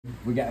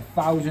we get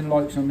 1,000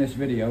 likes on this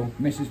video,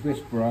 Mrs.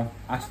 Whisperer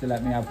has to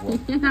let me have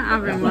one. You're not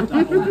having one.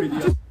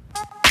 Mrs.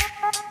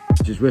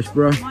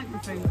 Whisperer,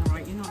 Microphone's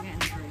alright, you're not getting a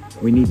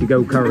drink. we need to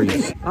go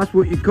curries. That's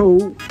what you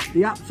call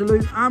the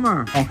absolute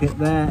hammer. Pocket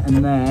there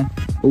and there.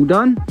 All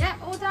done? Yeah,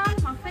 all done.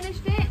 I've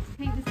finished it.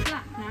 Paint this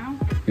black now.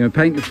 You're gonna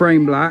paint the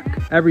frame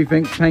black.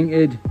 Everything's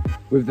painted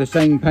with the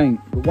same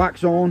paint. But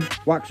wax on,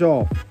 wax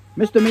off.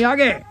 Mr.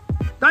 Miyagi,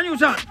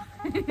 Danielson.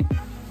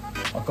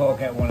 I've got to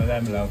get one of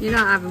them, love. You're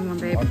not having one,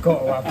 babe. I've got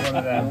to have one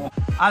of them.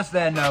 As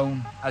they're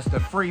known as the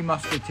Three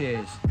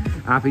Musketeers.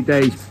 Happy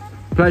days.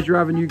 Pleasure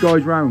having you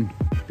guys round.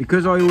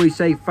 Because I always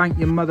say thank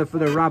your mother for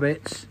the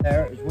rabbits,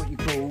 there is what you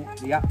call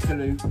the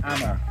absolute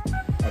hammer.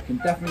 I can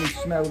definitely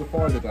smell the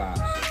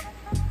fiberglass.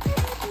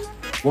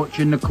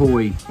 Watching the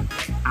koi.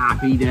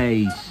 Happy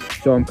days.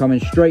 So I'm coming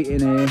straight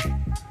in here,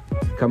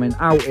 coming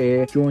out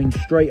here, join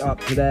straight up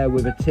to there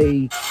with a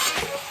T.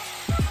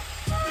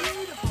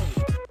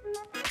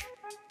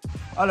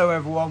 Hello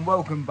everyone,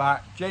 welcome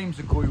back. James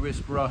the Koi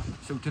Whisperer.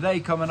 So today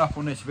coming up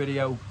on this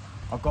video,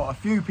 I've got a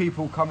few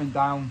people coming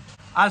down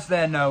as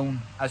they're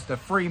known as the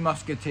Three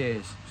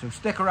Musketeers. So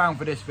stick around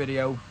for this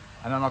video,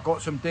 and then I've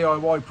got some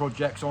DIY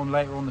projects on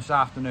later on this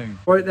afternoon.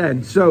 Right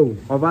then, so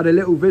I've had a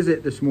little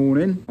visit this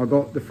morning. I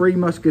got the Three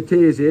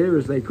Musketeers here,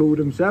 as they call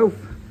themselves.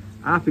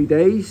 Happy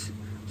days.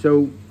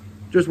 So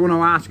just want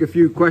to ask a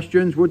few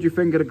questions. What do you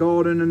think of the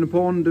garden and the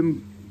pond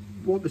and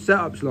what the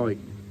setup's like?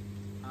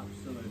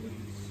 Absolutely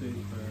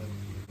super.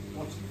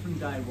 Watched it from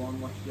day one,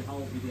 watched your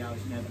whole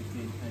videos and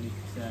everything, and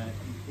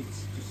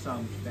it's just so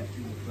much better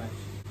in the flesh.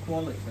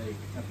 Quality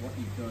of what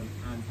you've done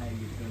and how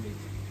you've done it,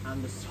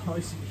 and the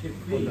size of your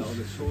fish. Oh, no,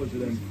 the size of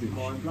them fish.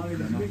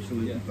 Mind-blowing.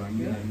 Absolutely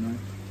banging, yeah.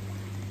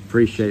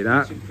 Appreciate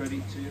that. It's a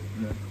credit to you.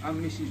 Yeah.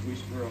 And Mrs.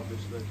 Whisperer,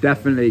 obviously.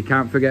 Definitely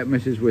can't forget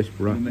Mrs.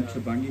 Whisperer. And makes a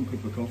banging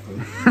cup of coffee.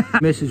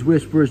 Mrs.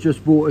 Whisperer's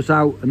just brought us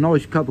out a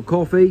nice cup of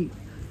coffee,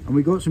 and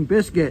we got some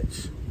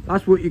biscuits.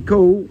 That's what you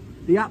call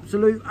the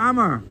absolute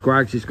hammer.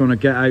 Grags is going to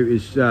get out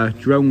his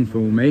drone for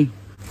me.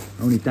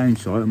 Only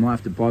downside, I might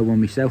have to buy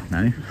one myself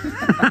now.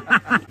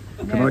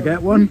 Can I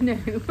get one? No.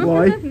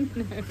 Why? No.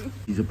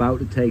 He's about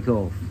to take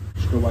off.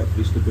 Just go wait for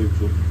this to boot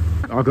up.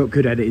 I've got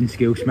good editing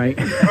skills, mate.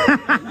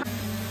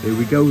 Here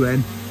we go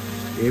then.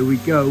 Here we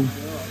go.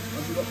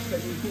 Have you got to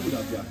take me forward,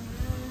 have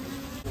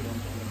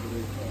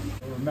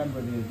you?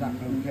 Remember the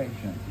exact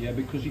location. Yeah,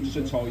 because it's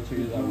so tight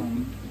here though,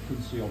 you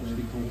can see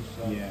obstacles,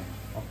 so yeah.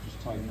 I've just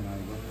taken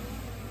over.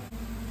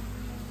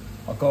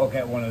 I've got to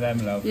get one of them,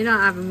 love. You're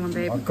not having one,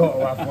 babe. I've got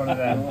to have one of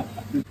them.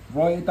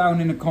 Write it down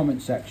in the comment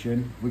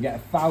section. We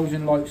get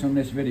 1,000 likes on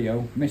this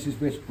video. Mrs.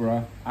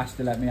 Whisperer has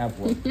to let me have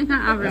one. You're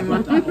not having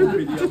one. That whole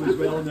video as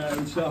well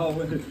now, so...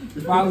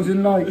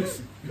 1,000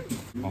 likes.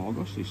 Oh, I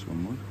got this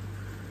one, mate.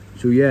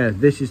 So yeah,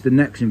 this is the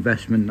next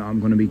investment that I'm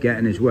going to be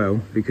getting as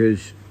well,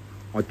 because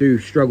I do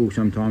struggle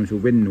sometimes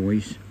with wind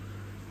noise.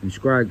 And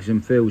Scrags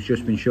and Phil's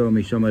just been showing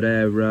me some of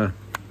their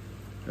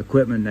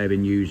equipment they've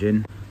been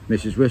using.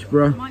 Mrs.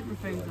 Whisperer,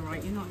 Microphone's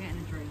alright, you're not getting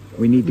a drink.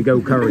 we need to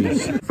go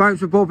curries. Thanks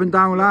for popping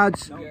down,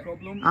 lads. No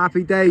problem.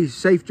 Happy days,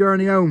 safe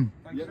journey home.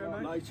 Thanks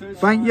very much.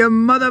 Thank your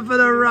mother for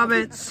the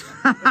rabbits.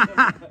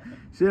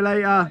 See you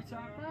later.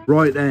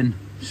 Right then,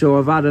 so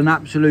I've had an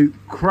absolute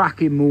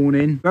cracking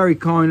morning. Very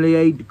kindly,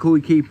 Aid, the koi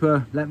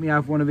keeper, let me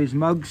have one of his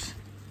mugs.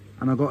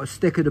 And I got a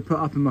sticker to put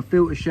up in my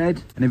filter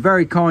shed. And then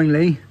very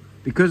kindly,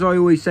 because I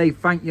always say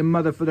thank your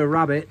mother for the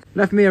rabbit,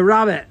 left me a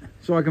rabbit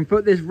so I can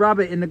put this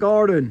rabbit in the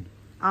garden.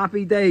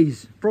 Happy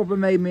days. Proper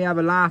made me have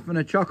a laugh and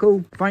a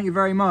chuckle. Thank you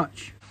very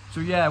much.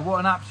 So yeah, what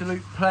an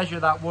absolute pleasure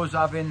that was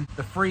having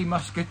the Three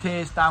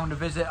Musketeers down to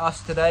visit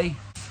us today.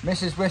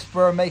 Mrs.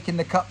 Whisperer making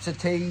the cups of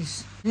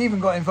teas. You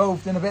even got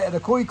involved in a bit of the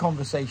koi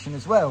conversation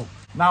as well.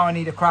 Now I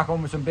need to crack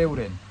on with some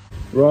building.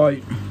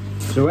 Right,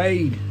 so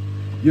Aid,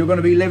 you're going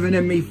to be living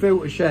in me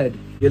filter shed.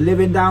 You're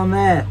living down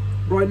there,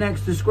 right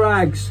next to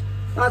Scrags.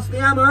 That's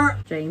the hammer.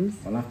 James.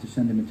 I'll have to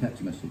send him a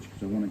text message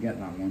because I want to get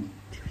that one.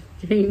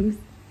 James,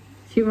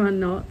 you are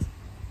not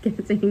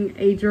getting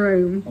a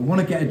drone. I want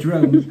to get a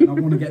drone and I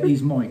want to get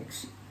these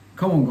mics.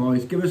 Come on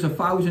guys, give us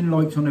 1,000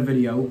 likes on the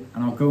video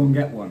and I'll go and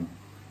get one.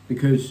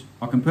 Because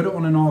I can put it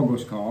on an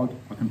Argos card,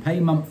 I can pay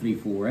monthly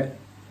for it,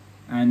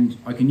 and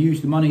I can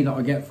use the money that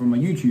I get from my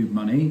YouTube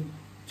money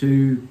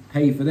to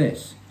pay for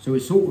this. So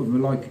it's sort of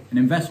like an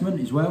investment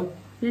as well.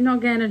 You're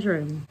not getting a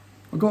drone.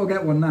 I've got to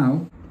get one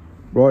now.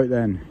 Right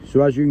then,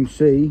 so as you can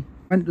see,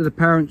 I went to the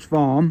parents'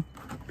 farm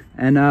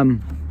and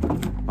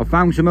I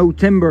found some old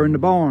timber in the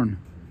barn.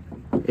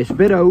 It's a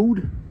bit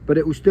old, but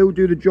it will still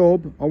do the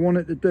job I want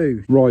it to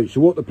do. Right,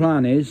 so what the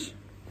plan is,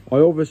 I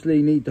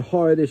obviously need to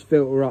hire this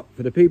filter up.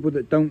 For the people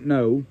that don't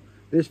know,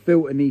 this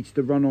filter needs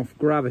to run off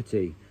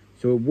gravity.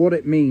 So what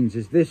it means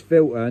is this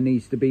filter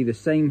needs to be the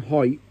same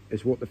height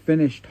as what the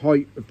finished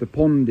height of the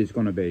pond is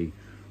going to be.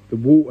 The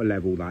water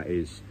level, that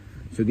is.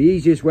 So the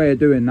easiest way of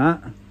doing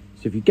that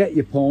is if you get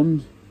your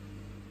pond,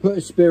 put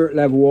a spirit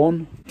level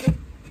on,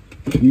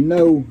 you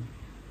know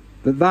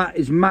that that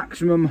is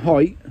maximum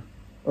height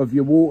of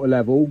your water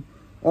level.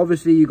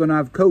 Obviously you're going to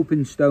have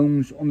coping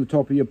stones on the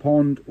top of your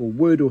pond or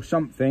wood or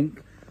something,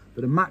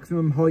 but the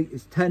maximum height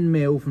is 10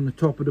 mil from the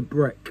top of the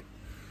brick.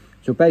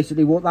 So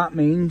basically what that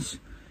means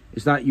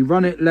is that you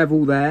run it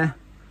level there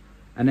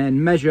and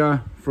then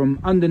measure from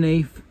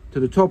underneath to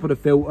the top of the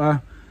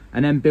filter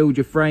and then build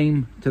your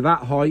frame to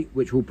that height,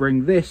 which will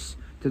bring this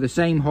to the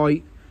same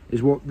height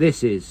as what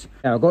this is.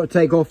 Now I've got to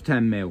take off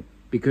 10 mil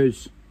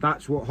because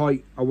that's what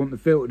height I want the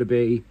filter to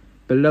be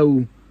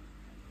below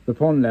the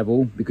pond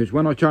level, because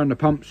when I turn the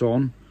pumps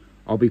on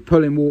I'll be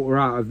pulling water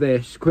out of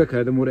this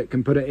quicker than what it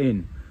can put it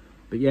in.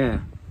 But yeah,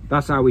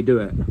 that's how we do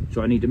it.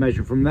 So I need to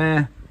measure from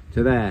there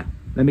to there.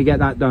 Let me get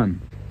that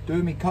done.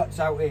 Doing me cuts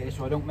out here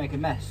so I don't make a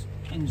mess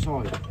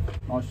inside.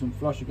 Nice and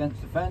flush against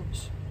the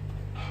fence.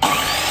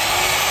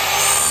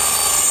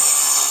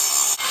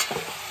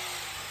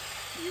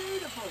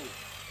 Beautiful.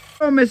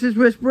 Oh, Mrs.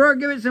 Whisperer,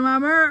 give it some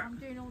hammer. I'm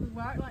doing all the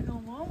work like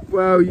normal.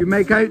 Well, you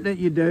make out that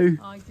you do.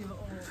 I do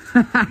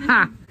it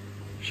all.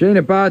 She ain't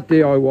a bad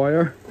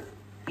DIYer.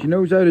 She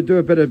knows how to do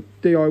a bit of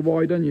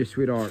DIY, doesn't you,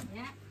 sweetheart?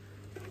 Yeah.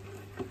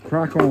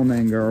 Crack on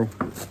then, girl.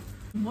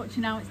 I'm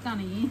watching how it's done,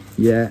 are you?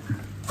 Yeah.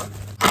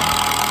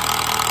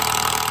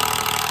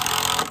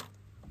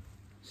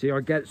 See,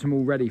 I get some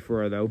all ready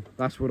for her though.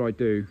 That's what I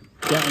do.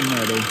 Get them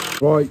ready.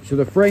 Right, so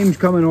the frame's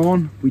coming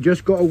on. We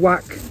just got to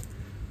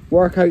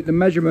work out the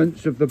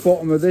measurements of the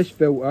bottom of this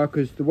filter,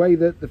 because the way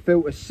that the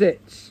filter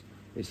sits,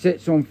 it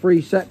sits on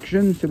 3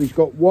 sections. So we've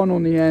got one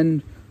on the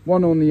end,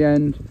 one on the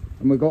end,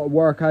 and we've got to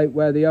work out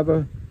where the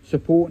other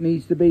support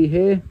needs to be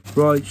here.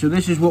 Right, so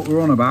this is what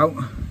we're on about.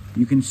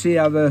 You can see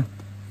how the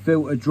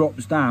filter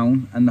drops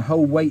down and the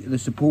whole weight of the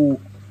support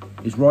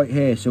is right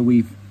here. So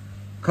we've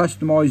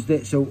customized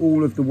it so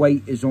all of the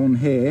weight is on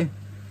here,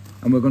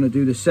 and we're going to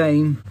do the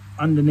same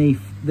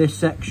underneath this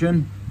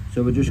section.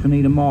 So we're just going to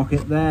need to mark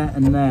it there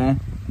and there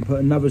and put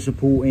another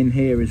support in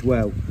here as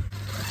well.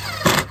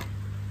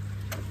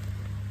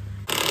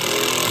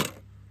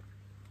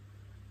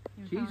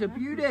 She's a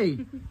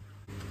beauty.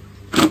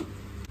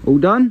 All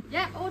done?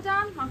 Yeah, all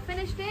done. I've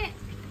finished it.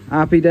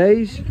 Happy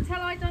days. You can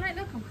tell I've done it.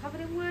 Look, I'm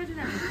covered in word and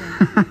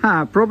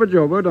everything. Proper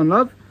job. Well done,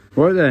 love.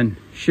 Right then,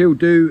 she'll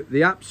do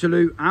the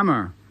absolute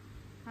hammer.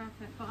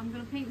 Perfect. But I'm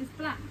going to paint this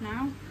black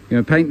now.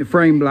 You're going to paint the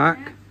frame black.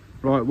 Yeah.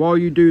 Right, while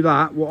you do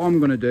that, what I'm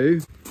going to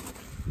do,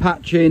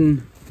 patch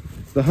in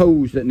the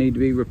holes that need to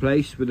be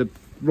replaced with the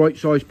right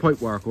size pipe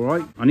work, all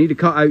right? I need to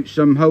cut out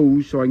some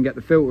holes so I can get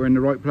the filter in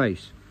the right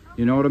place.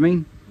 You know what I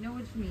mean? I know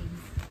what you mean.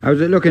 How's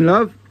it looking,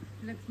 love?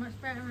 It looks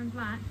much better in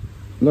black.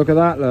 Look at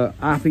that, look.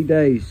 Happy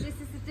days. This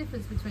is the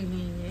difference between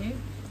me and you.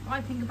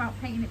 I think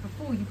about painting it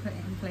before you put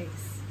it in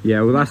place.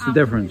 Yeah, well, that's the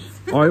difference.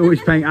 I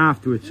always paint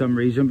afterwards for some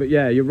reason, but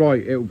yeah, you're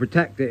right. It will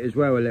protect it as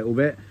well a little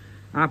bit.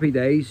 Happy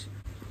days.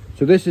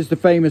 So this is the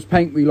famous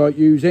paint we like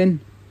using.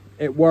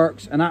 It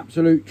works an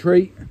absolute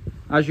treat.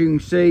 As you can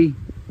see,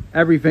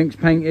 everything's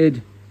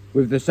painted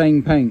with the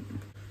same paint.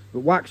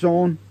 But wax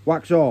on,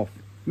 wax off.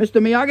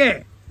 Mr.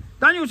 Miyagi,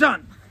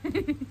 Danielson.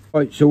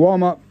 Right, so what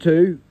I'm up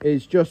to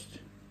is just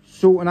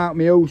sorting out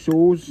my hose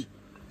saws.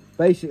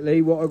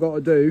 Basically, what I got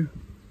to do,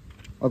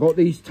 I got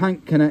these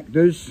tank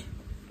connectors.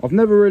 I've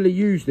never really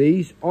used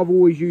these. I've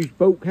always used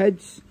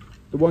bulkheads,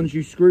 the ones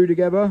you screw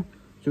together.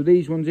 So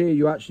these ones here,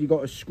 you actually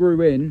got to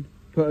screw in,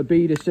 put a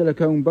bead of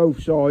silicone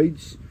both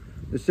sides.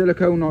 The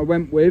silicone I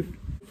went with,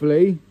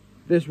 hopefully,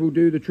 this will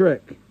do the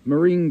trick.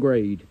 Marine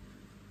grade.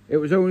 It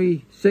was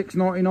only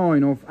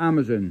 $6.99 off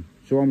Amazon.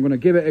 So I'm going to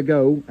give it a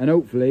go and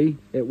hopefully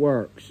it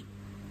works.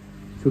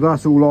 So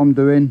that's all I'm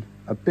doing.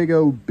 A big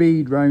old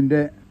bead round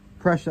it,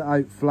 press it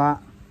out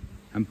flat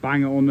and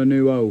bang it on the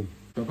new hole.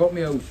 So I've got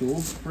my hose saw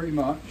pretty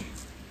much.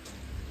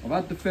 I've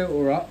had the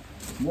filter up.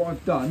 What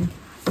I've done,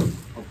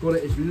 I've got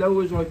it as low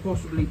as I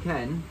possibly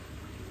can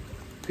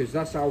because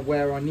that's how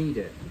where I need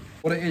it.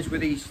 What it is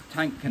with these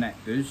tank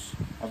connectors,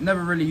 I've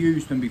never really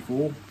used them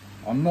before.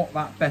 I'm not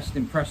that best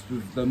impressed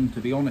with them, to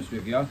be honest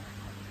with you.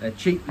 They're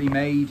cheaply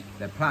made,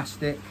 they're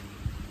plastic,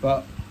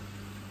 but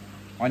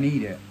I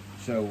need it,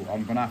 so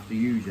I'm gonna have to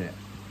use it.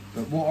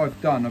 But what I've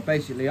done, I've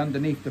basically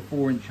underneath the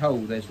 4-inch hole,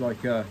 there's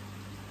like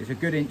it's a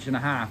good 1.5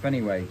 inches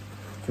anyway.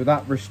 So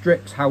that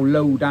restricts how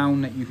low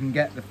down that you can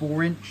get the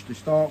 4-inch to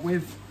start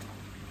with.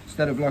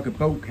 Instead of like a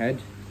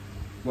bulkhead.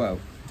 Well,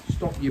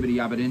 stop yibbity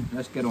yabbiting,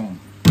 let's get on.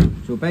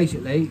 So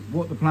basically,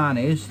 what the plan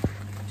is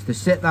to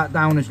sit that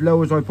down as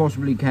low as I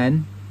possibly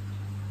can,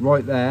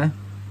 right there.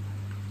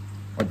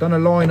 I've done a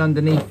line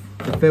underneath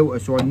the filter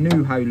so I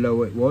knew how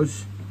low it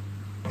was.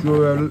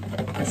 Drew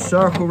a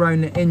circle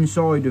around the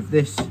inside of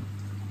this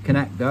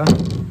connector.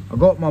 I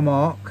got my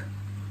mark.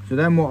 So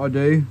then what I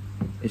do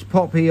is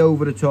pop here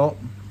over the top,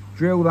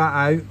 drill that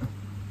out,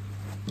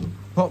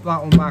 pop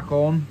that one back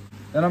on.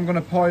 Then I'm going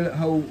to pilot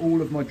hole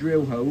all of my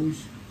drill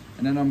holes,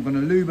 and then I'm going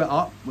to lube it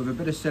up with a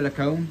bit of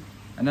silicone,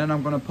 and then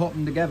I'm going to pop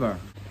them together.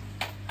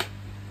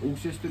 All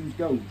systems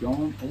go,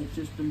 John, all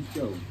systems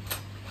go.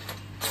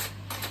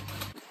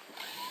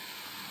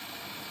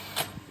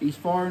 He's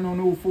firing on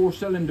all 4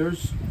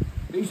 cylinders.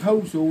 These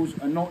hose saws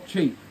are not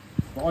cheap,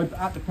 but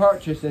I had to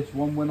purchase this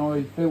one when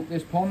I built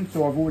this pond,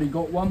 so I've already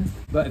got one.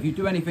 But if you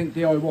do anything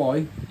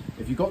DIY,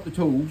 if you've got the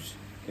tools,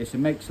 it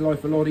makes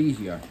life a lot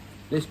easier.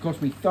 This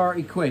cost me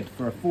 30 quid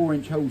for a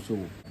 4-inch hole saw.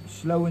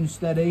 Slow and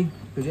steady,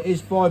 because it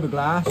is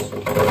fiberglass.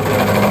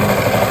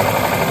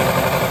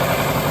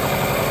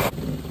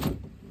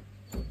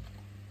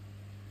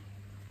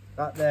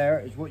 That there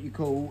is what you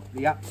call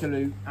the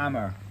absolute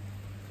hammer.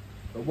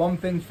 But one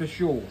thing's for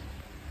sure,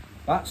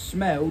 that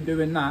smell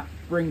doing that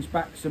brings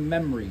back some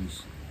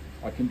memories.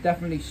 I can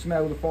definitely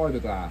smell the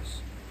fiberglass.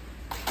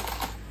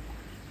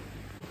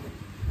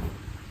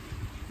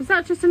 Is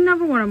that just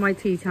another one of my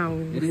tea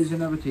towels? It is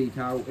another tea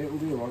towel. It will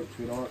be alright,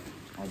 sweetheart.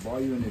 I'll buy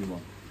you a new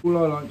one. All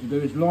I like to do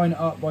is line it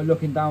up by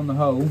looking down the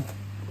hole,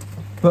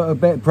 put a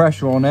bit of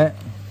pressure on it,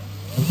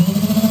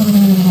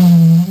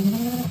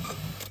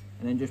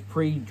 and then just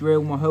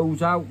pre-drill my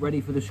holes out, ready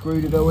for the screw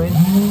to go in.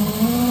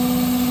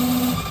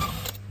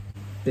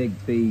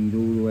 Big bead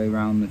all the way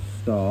around the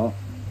start,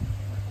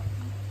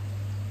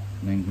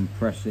 and then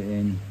compress it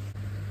in.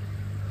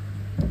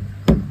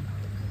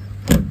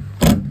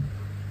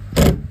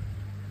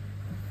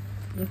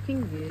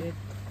 Looking good.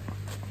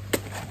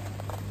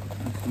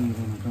 That's the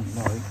one I don't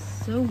like.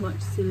 So much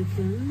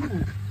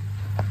silicone.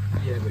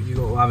 Yeah, but you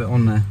got to have it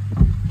on there.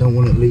 Don't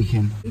want it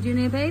leaking. You doing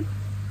it, babe?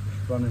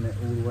 Just running it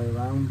all the way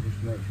around, just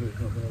to make sure it's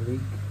not going to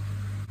leak.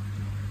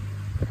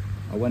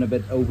 I went a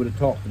bit over the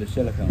top with the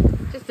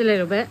silicone. Just a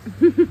little bit.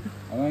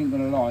 I ain't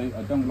going to lie,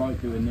 I don't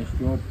like doing this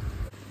job.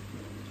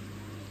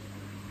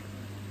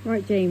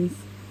 Right, James.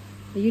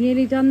 Are you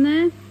nearly done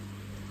there?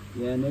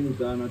 Yeah, nearly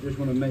done. I just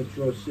want to make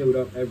sure I sealed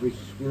up every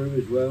screw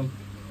as well.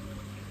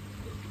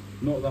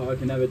 Not that I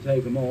can ever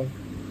take them off,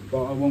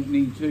 but I won't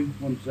need to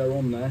once they're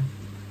on there.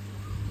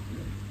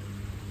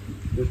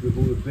 Just with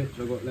all the bits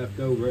I got left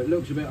over. It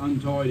looks a bit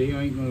untidy,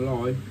 I ain't going to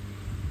lie,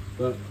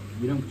 but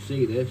you don't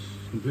see this.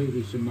 It's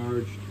completely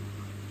submerged.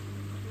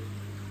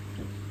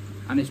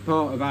 And it's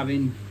part of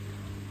having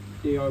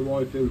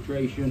DIY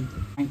filtration,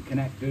 tank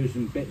connectors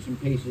and bits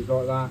and pieces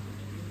like that.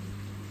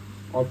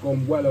 I've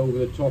gone well over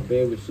the top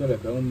here with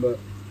silicone, but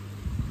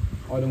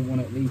I don't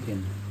want it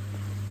leaking.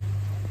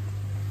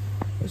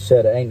 I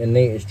said it ain't the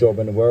neatest job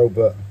in the world,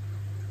 but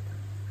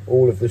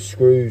all of the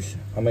screws,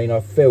 I mean,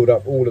 I've filled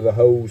up all of the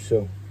holes,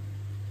 so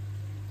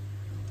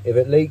if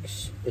it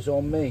leaks, it's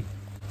on me.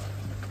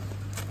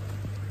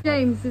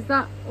 James, is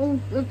that all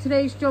of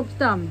today's jobs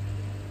done?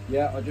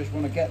 Yeah, I just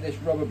want to get this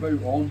rubber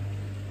boot on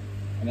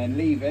and then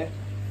leave it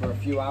for a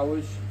few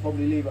hours,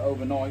 probably leave it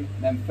overnight,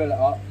 and then fill it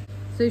up.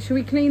 So should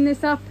we clean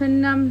this up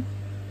and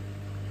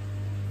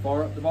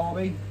Fire up the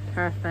barbie?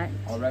 Perfect.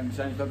 I reckon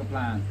sounds like a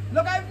plan.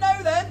 Look out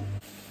now then!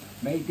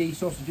 Made these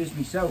sausages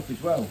myself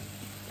as well.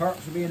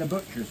 Perks of being a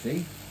butcher,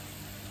 see?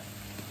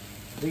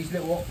 These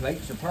little hot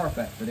plates are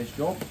perfect for this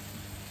job.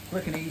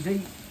 Quick and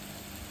easy.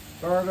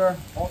 Burger,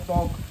 hot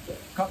dog,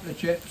 couple of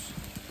chips.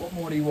 What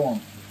more do you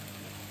want?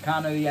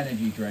 Can of the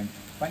energy drink.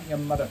 Thank your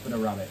mother for the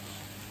rabbits.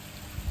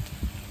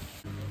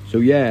 So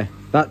yeah,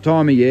 that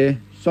time of year,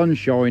 sun's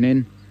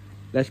shining.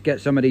 Let's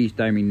get some of these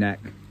down my neck.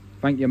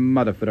 Thank your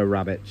mother for the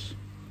rabbits.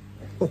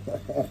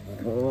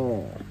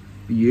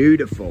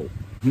 Beautiful.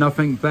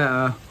 Nothing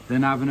better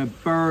than having a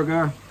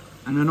burger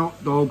and an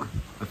hot dog,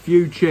 a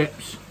few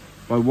chips,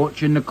 by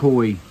watching the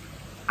koi.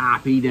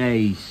 Happy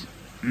days.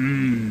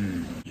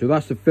 So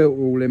that's the filter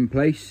all in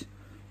place.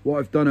 What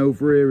I've done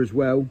over here as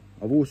well,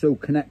 I've also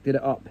connected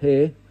it up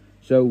here.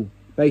 So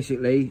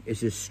basically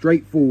it's as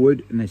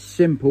straightforward and as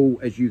simple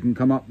as you can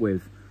come up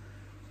with.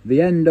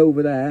 The end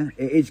over there,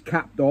 it is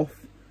capped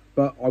off,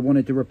 but I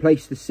wanted to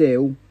replace the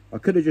seal. I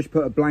could have just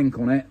put a blank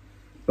on it,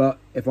 but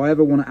if I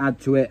ever want to add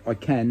to it, I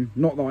can.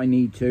 Not that I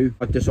need to.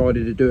 I've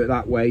decided to do it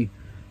that way.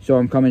 So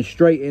I'm coming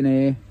straight in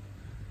here,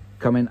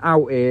 coming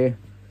out here.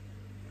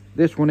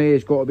 This one here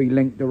has got to be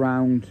linked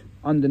around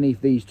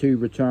underneath these two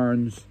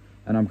returns,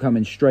 and I'm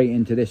coming straight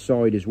into this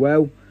side as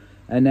well.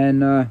 And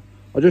then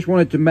I just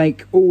wanted to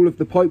make all of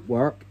the pipe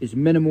work as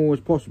minimal as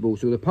possible.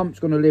 So the pump's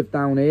going to live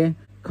down here,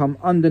 come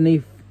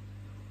underneath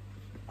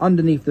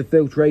the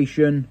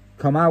filtration,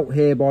 come out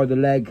here by the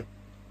leg,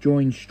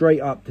 join straight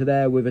up to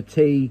there with a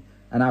T,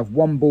 and have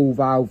one ball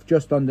valve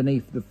just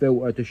underneath the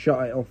filter to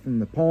shut it off from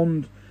the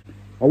pond.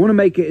 I want to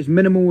make it as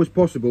minimal as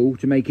possible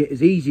to make it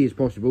as easy as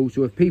possible,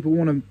 so if people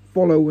want to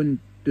follow and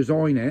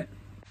design it.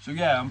 So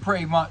yeah, I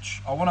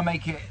want to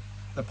make it,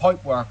 the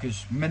pipe work,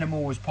 as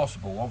minimal as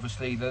possible.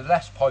 Obviously the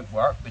less pipe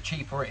work, the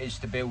cheaper it is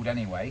to build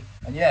anyway.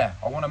 And yeah,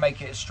 I want to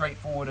make it as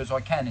straightforward as I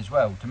can as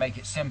well, to make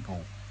it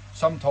simple.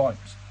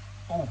 Sometimes,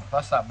 oh,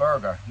 that's that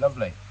burger,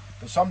 lovely.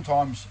 But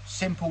sometimes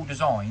simple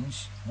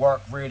designs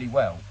work really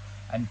well,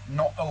 and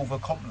not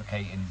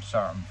overcomplicating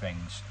certain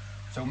things.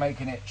 So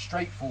making it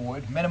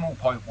straightforward, minimal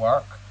pipe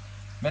work,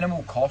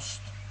 minimal cost,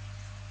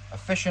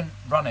 efficient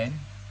running,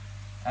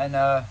 and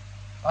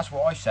that's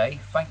what I say.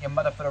 Thank your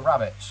mother for the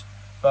rabbits.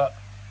 But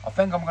I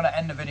think I'm going to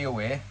end the video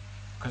here,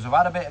 because I've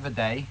had a bit of a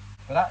day.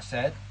 But that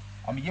said,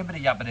 I'm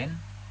yibbity yabbidin,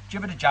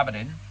 jibbity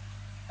jabbidin,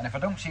 and if I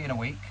don't see you in a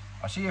week,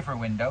 I'll see you through a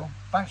window.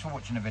 Thanks for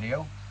watching the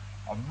video.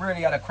 I've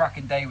really had a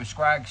cracking day with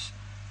Scrags,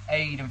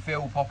 Aid and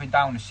Phil popping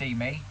down to see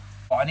me.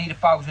 But I need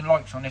 1,000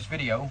 likes on this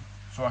video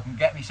so I can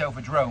get myself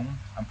a drone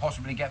and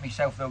possibly get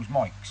myself those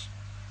mics.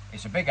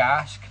 It's a big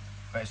ask,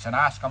 but it's an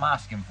ask I'm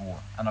asking for,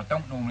 and I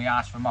don't normally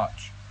ask for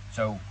much,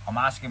 so I'm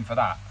asking for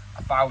that.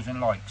 1,000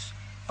 likes.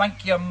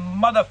 Thank you,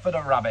 mother, for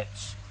the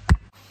rabbits.